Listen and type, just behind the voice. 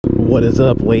What is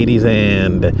up, ladies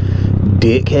and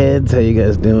dickheads? How you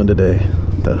guys doing today?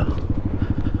 The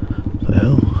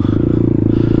hell?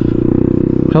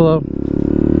 Hello.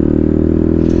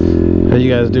 How you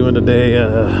guys doing today?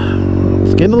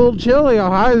 It's getting a little chilly.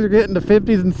 Our highs are getting to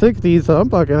 50s and 60s, so I'm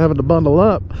fucking having to bundle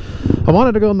up. I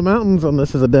wanted to go in the mountains, and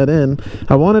this is a dead end.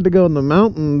 I wanted to go in the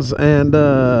mountains and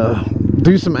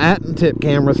do some at-and-tip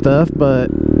camera stuff, but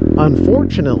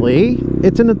unfortunately,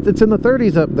 it's in the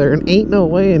 30s up there, and ain't no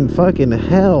way in fucking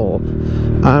hell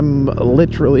I'm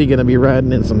literally gonna be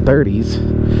riding in some 30s.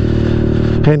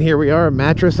 And here we are,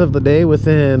 mattress of the day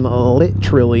within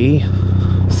literally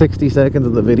 60 seconds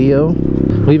of the video.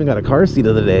 We even got a car seat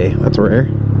of the day. That's rare.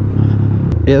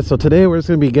 Yeah, so today we're just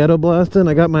gonna be ghetto blasting.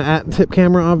 I got my at-and-tip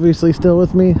camera obviously still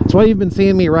with me. That's why you've been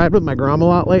seeing me ride with my Grom a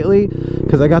lot lately,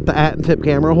 because I got the at-and-tip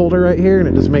camera holder right here, and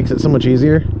it just makes it so much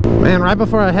easier. Man, right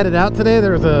before I headed out today,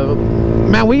 there was a...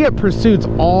 Man, we get pursuits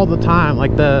all the time,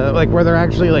 like where they're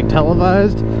actually like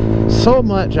televised. So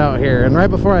much out here. And right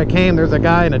before I came, there's a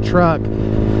guy in a truck.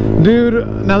 Dude,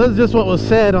 now this is just what was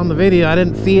said on the video. I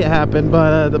didn't see it happen,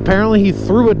 but apparently he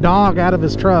threw a dog out of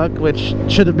his truck, which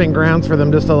should have been grounds for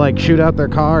them just to like shoot out their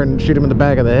car and shoot him in the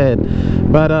back of the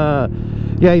head. But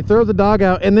yeah, he throws the dog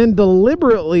out and then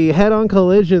deliberately head-on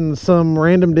collisions some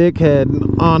random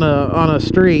dickhead on a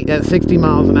street at 60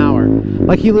 miles an hour.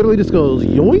 Like, he literally just goes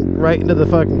yoink right into the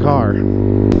fucking car.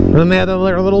 And then they had a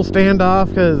little standoff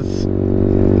because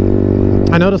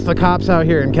I noticed the cops out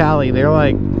here in Cali, they're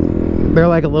like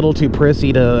a little too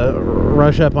prissy to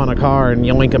rush up on a car and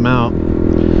yoink him out.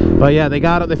 But yeah, they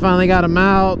finally got him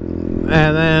out, and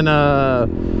then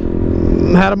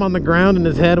had him on the ground, and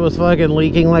his head was fucking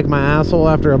leaking like my asshole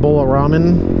after a bowl of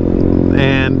ramen,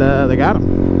 and they got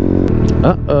him.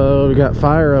 Uh-oh, we got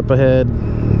fire up ahead.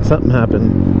 Something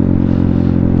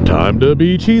happened. Time to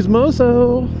be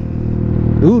chismoso.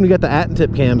 Ooh, and we got the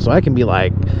at-and-tip cam, so I can be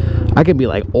like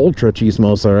ultra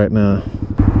chismoso right now.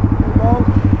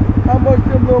 How much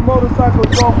them little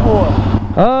motorcycles go for?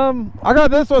 I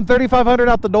got this one $3,500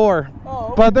 out the door. Oh,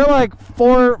 okay. But they're like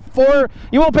four.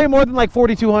 You won't pay more than like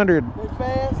 $4,200. They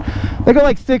fast? They go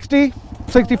like 60,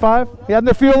 65. Yeah, and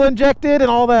they're fuel injected and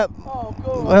all that. Oh,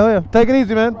 cool. Hell yeah. Take it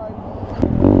easy, man.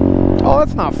 Oh,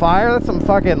 that's not fire. That's some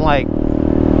fucking like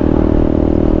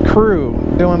crew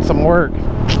doing some work.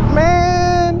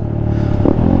 Man.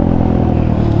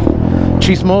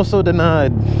 Chismoso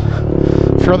denied.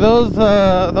 For those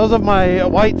of my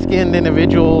white-skinned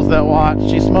individuals that watch,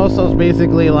 chismoso is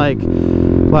basically like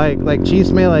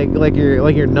chisme,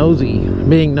 like you're nosy,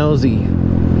 being nosy.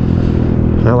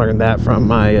 I learned that from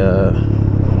my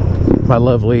my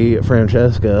lovely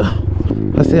Francesca.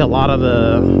 I see a lot of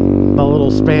the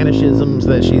little Spanishisms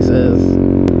that she says.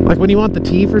 Like when you want the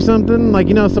tea for something, like,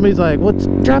 you know, somebody's like, "What's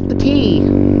drop the tea?"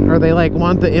 Or they like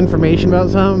want the information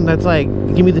about something. That's like,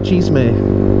 "Give me the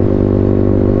chisme."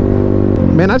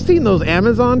 Man, I've seen those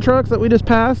Amazon trucks that we just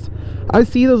passed. I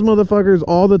see those motherfuckers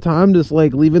all the time, just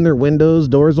like leaving their windows,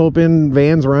 doors open,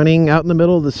 vans running out in the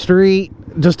middle of the street,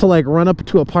 just to like run up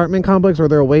to an apartment complex where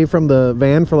they're away from the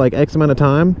van for like X amount of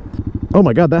time. Oh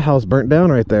my god, that house burnt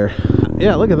down right there.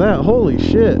 Yeah, look at that. Holy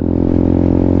shit. Oh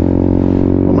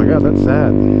my god, that's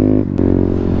sad.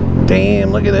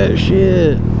 Damn, look at that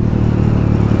shit.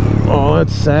 Oh,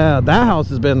 that's sad. That house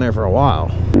has been there for a while.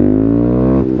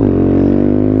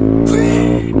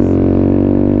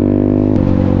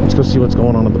 Let's go see what's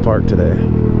going on at the park today.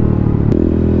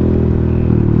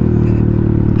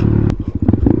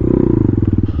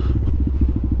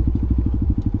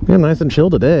 Yeah, nice and chill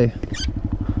today.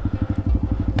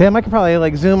 Damn, I could probably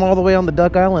like zoom all the way on the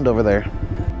Duck Island over there.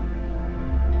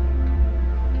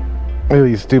 Look at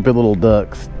these stupid little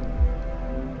ducks.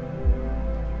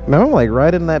 Man, I'm like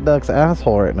right in that duck's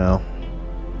asshole right now.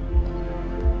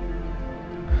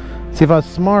 See, if I was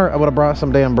smart, I would have brought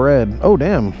some damn bread. Oh,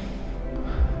 damn.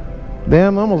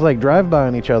 Damn, almost like drive-by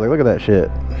on each other. Look at that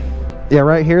shit. Yeah,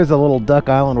 right here is a little duck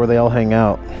island where they all hang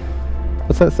out.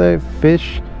 What's that say?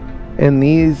 Fish in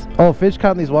these... Oh, fish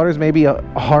caught in these waters may be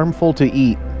harmful to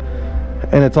eat.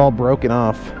 And it's all broken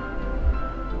off.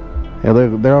 Yeah,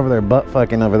 they're over there butt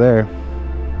fucking over there.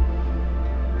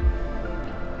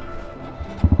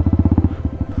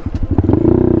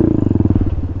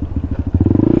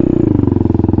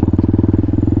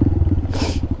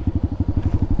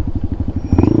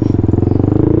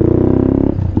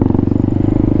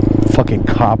 Fucking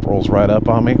cop rolls right up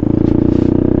on me.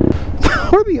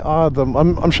 What are the odds?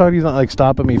 I'm shocked he's not like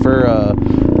stopping me for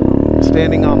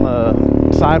standing on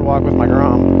the sidewalk with my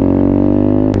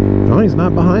Grom. No, he's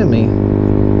not behind me.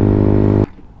 All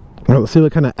right, let's see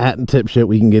what kind of at and tip shit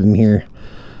we can get in here.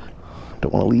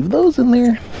 Don't want to leave those in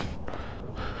there.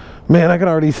 Man, I can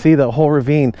already see that whole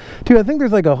ravine. Dude, I think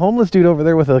there's like a homeless dude over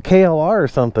there with a KLR or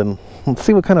something. Let's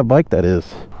see what kind of bike that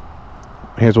is.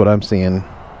 Here's what I'm seeing.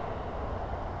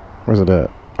 Where's it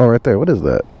at? Oh, right there. What is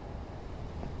that?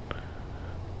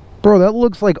 Bro, that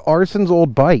looks like Arson's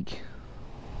old bike.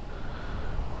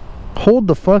 Hold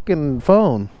the fucking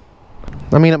phone.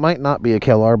 I mean, it might not be a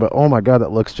KLR, but oh my god,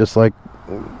 that looks just like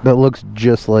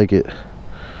it.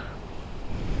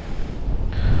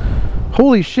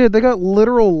 Holy shit, they got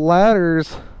literal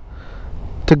ladders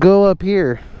to go up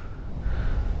here.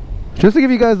 Just to give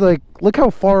you guys, like, look how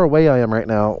far away I am right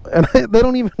now. And they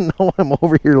don't even know I'm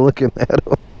over here looking at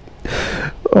them.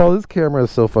 Oh, this camera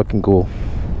is so fucking cool.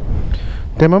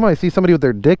 Damn, I might see somebody with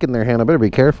their dick in their hand. I better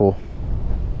be careful.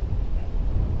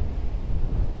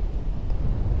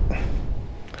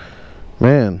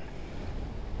 Man.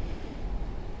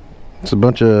 It's a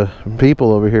bunch of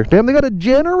people over here. Damn, they got a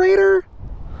generator?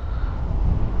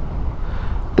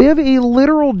 They have a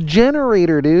literal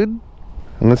generator, dude.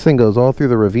 And this thing goes all through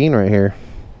the ravine right here.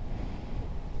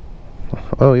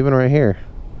 Oh, even right here.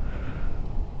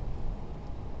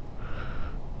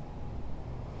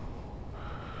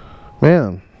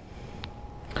 Man.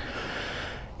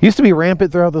 Used to be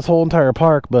rampant throughout this whole entire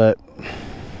park, but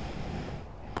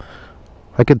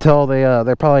I could tell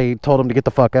they probably told them to get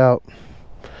the fuck out.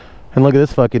 And look at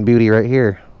this fucking beauty right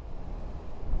here.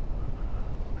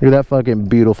 Look at that fucking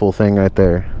beautiful thing right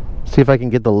there. See if I can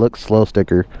get the look slow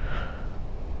sticker.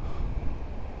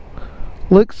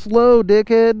 Look slow,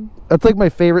 dickhead. That's like my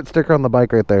favorite sticker on the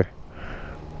bike right there.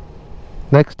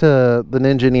 Next to the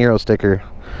Ninja Nero sticker.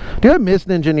 Dude, I miss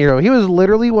Ninja Nero. He was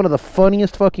literally one of the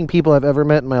funniest fucking people I've ever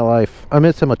met in my life. I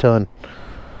miss him a ton.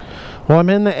 Well,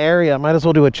 I'm in the area. I might as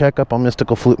well do a checkup on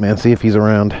Mystical Flute Man, see if he's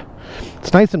around.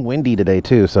 It's nice and windy today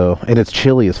too, so, and it's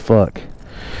chilly as fuck.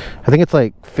 I think it's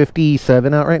like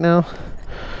 57 out right now.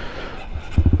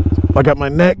 I got my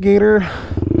neck gaiter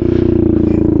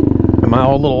and my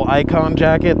old little icon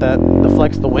jacket that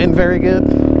deflects the wind very good.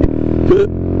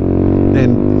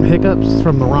 And hiccups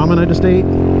from the ramen I just ate.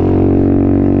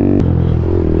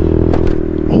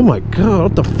 Oh my god,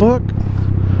 what the fuck?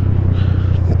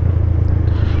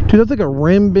 Dude, that's like a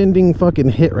rim bending fucking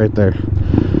hit right there.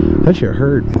 That shit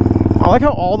hurt. I like how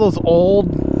all those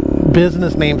old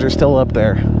business names are still up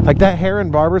there. Like that hair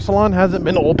and barber salon hasn't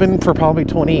been open for probably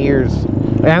 20 years.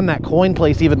 And that coin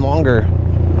place even longer.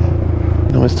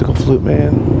 No Mystical Flute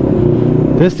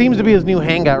Man. This seems to be his new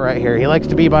hangout right here. He likes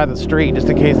to be by the street just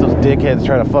in case those dickheads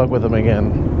try to fuck with him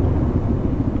again.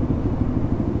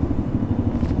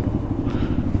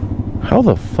 How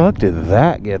the fuck did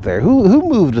that get there? Who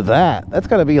moved that? That's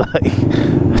gotta be like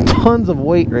tons of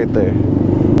weight right there.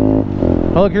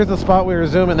 Oh, look, here's the spot we were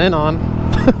zooming in on.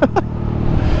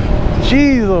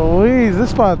 Jeez Louise,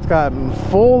 this spot's gotten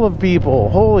full of people.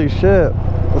 Holy shit.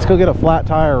 Let's go get a flat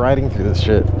tire riding through this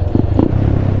shit.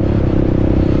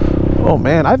 Oh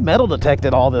man, I've metal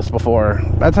detected all this before.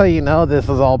 That's how you know this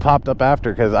is all popped up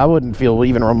after, because I wouldn't feel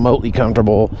even remotely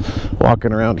comfortable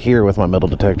walking around here with my metal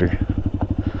detector.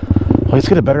 Oh, let's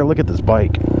get a better look at this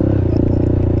bike.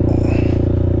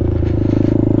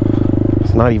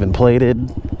 It's not even plated.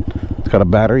 It's got a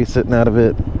battery sitting out of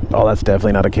it. Oh, that's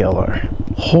definitely not a KLR.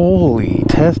 Holy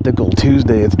testicle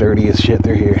Tuesday, it's dirty as shit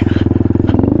through here.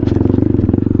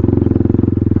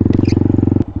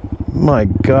 My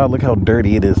god, look how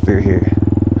dirty it is through here.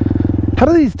 How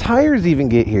do these tires even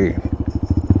get here?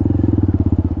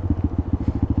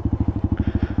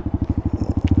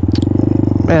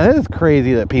 Man, it is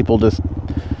crazy that people just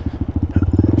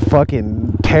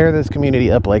fucking tear this community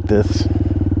up like this.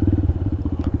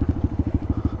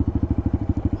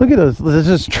 Look at this. This is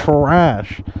just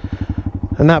trash.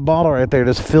 And that bottle right there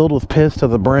just filled with piss to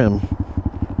the brim.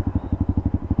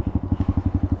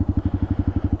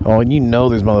 Oh, and you know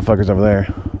there's motherfuckers over there.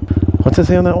 What's it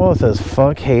say on that wall? It says,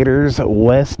 fuck haters,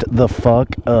 west the fuck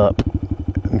up.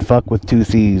 And fuck with 2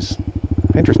 C's.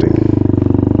 Interesting.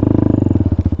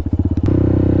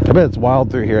 I bet it's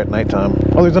wild through here at nighttime.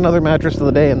 Oh, there's another mattress of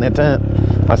the day in the tent.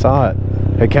 I saw it.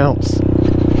 It counts.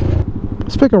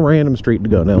 Let's pick a random street to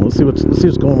go down. Let's see what's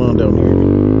going on down here.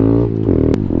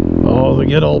 Oh, the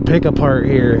good old pick apart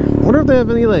here. I wonder if they have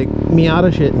any like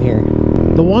Miata shit in here.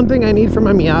 The one thing I need for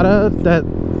my Miata that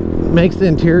makes the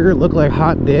interior look like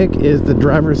hot dick is the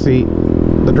driver's seat.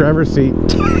 The driver's seat.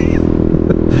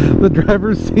 The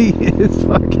driver's seat is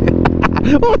fucking...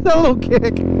 Oh, that little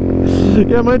kick.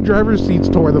 Yeah, my driver's seat's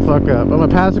tore the fuck up. But my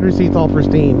passenger seat's all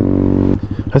pristine.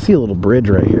 I see a little bridge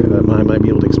right here that I might be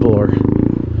able to explore.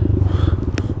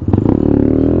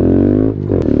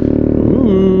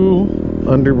 Ooh.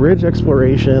 Under bridge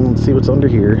exploration. Let's see what's under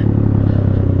here.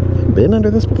 I've been under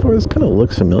this before. This kind of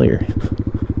looks familiar.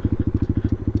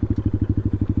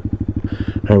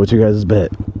 Alright, what's your guys'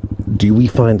 bet? Do we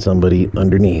find somebody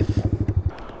underneath?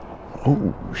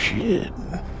 Oh, shit.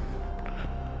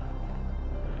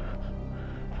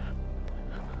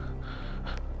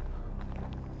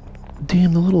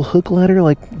 Damn, the little hook ladder,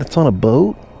 like, that's on a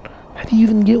boat? How do you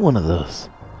even get one of those?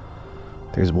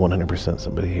 There's 100%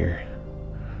 somebody here.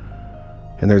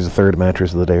 And there's a third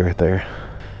mattress of the day right there.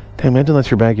 Damn, imagine that's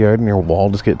your backyard and your wall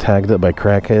just get tagged up by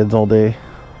crackheads all day.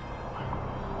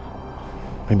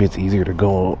 Maybe it's easier to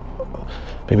go...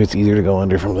 Maybe it's easier to go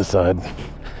under from this side.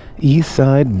 East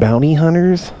side bounty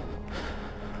hunters?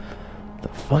 The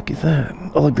fuck is that?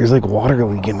 Oh, look, there's like water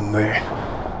leaking in there.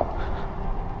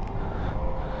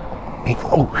 Hey,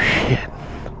 oh, shit.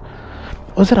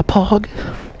 Was that a pog?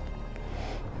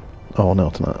 Oh, no,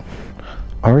 it's not.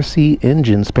 RC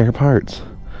engine spare parts.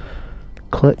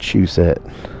 Clutch shoe set.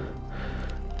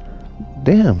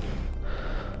 Damn.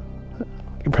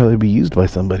 Could probably be used by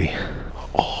somebody.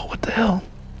 Oh, what the hell?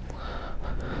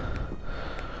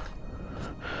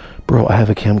 Bro, I have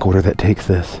a camcorder that takes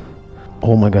this.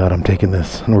 Oh my god, I'm taking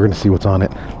this. And we're going to see what's on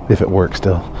it. If it works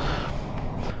still.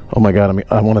 Oh my god,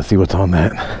 I want to see what's on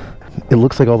that. It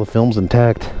looks like all the film's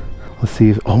intact. Let's see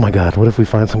if... Oh my god, what if we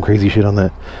find some crazy shit on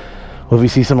that? What if we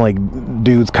see some, like,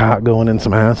 dude's cock going in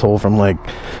some asshole from, like,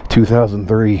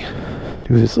 2003? Dude,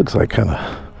 this looks like kind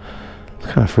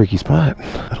of freaky spot.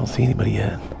 I don't see anybody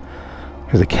yet.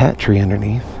 There's a cat tree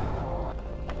underneath.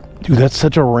 Dude, that's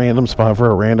such a random spot for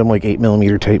a random, like,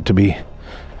 8mm tape to be.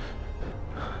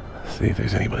 Let's see if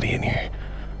there's anybody in here.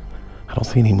 I don't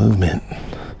see any movement.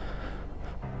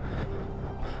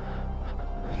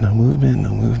 No movement, no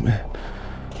movement.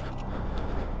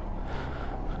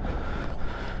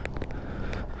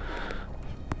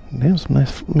 Damn, some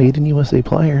nice made in USA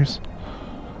pliers.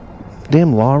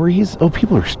 Damn lorries. Oh,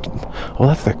 people are... Oh,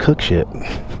 that's their cook shit.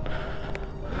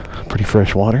 Pretty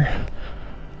fresh water.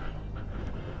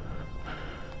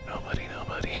 Nobody,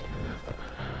 nobody.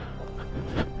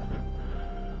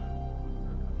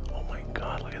 Oh my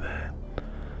god, look at that.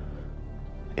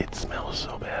 It smells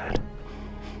so bad.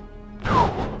 Whew,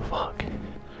 fuck.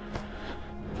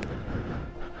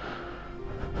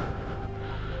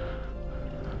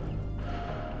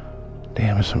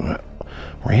 Damn, there's some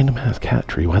random ass cat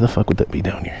tree. Why the fuck would that be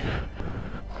down here?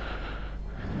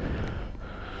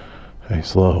 Hey,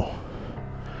 slow.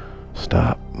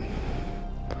 Stop.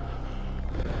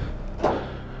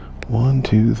 1,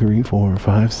 2, 3, 4,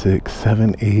 5, 6,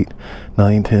 7, 8,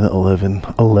 9, 10, 11.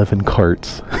 11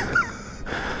 carts.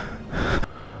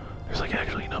 There's like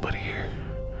actually nobody here.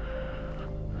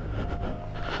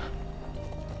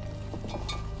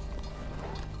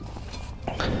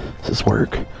 Does this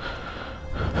work?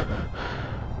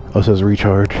 Oh, it says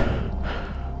recharge.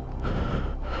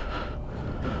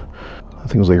 That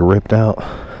thing was like ripped out.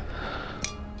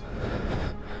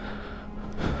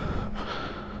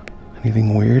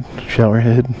 Anything weird? Shower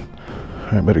head?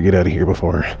 I better get out of here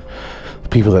before the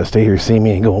people that stay here see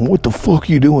me and going, what the fuck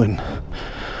you doing?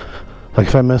 Like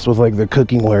if I mess with like the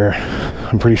cooking ware,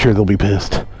 I'm pretty sure they'll be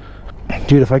pissed.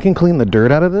 Dude, if I can clean the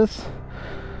dirt out of this,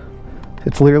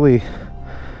 it's literally...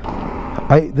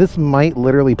 this might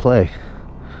literally play.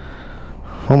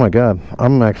 Oh my god,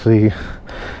 I'm actually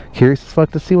curious as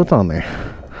fuck to see what's on there.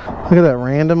 Look at that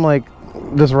random, like,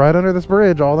 just right under this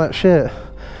bridge, all that shit.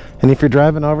 And if you're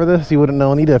driving over this, you wouldn't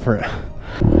know any different.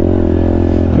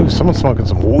 Ooh, someone's smoking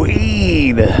some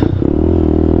weed.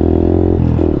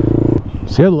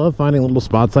 See, I love finding little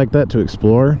spots like that to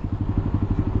explore.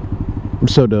 I'm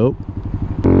so dope.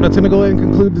 That's gonna go ahead and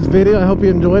conclude this video. I hope you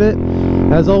enjoyed it.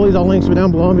 As always, all links will be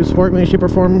down below. If you support me in any shape or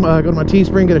form, go to my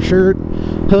Teespring, get a shirt,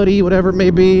 hoodie, whatever it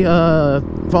may be.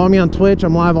 Follow me on Twitch.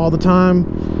 I'm live all the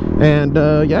time. And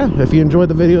yeah, if you enjoyed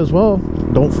the video as well,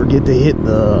 don't forget to hit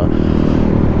the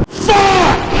fuck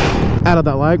out of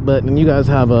that like button. And you guys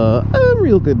have a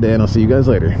real good day, and I'll see you guys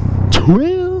later.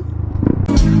 Twin.